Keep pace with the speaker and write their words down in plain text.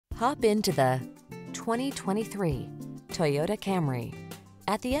Hop into the 2023 Toyota Camry.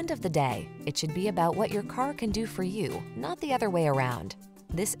 At the end of the day, it should be about what your car can do for you, not the other way around.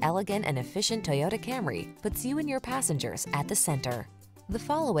 This elegant and efficient Toyota Camry puts you and your passengers at the center. The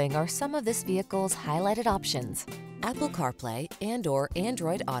following are some of this vehicle's highlighted options: Apple CarPlay and/or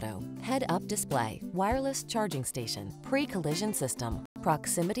Android Auto, head-up display, wireless charging station, pre-collision system,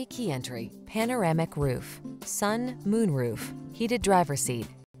 proximity key entry, panoramic roof, sun, moon roof, heated driver's seat,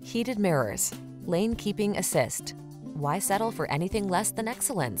 heated mirrors, lane keeping assist. Why settle for anything less than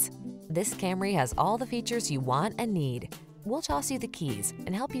excellence? This Camry has all the features you want and need. We'll toss you the keys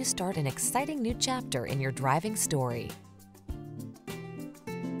and help you start an exciting new chapter in your driving story.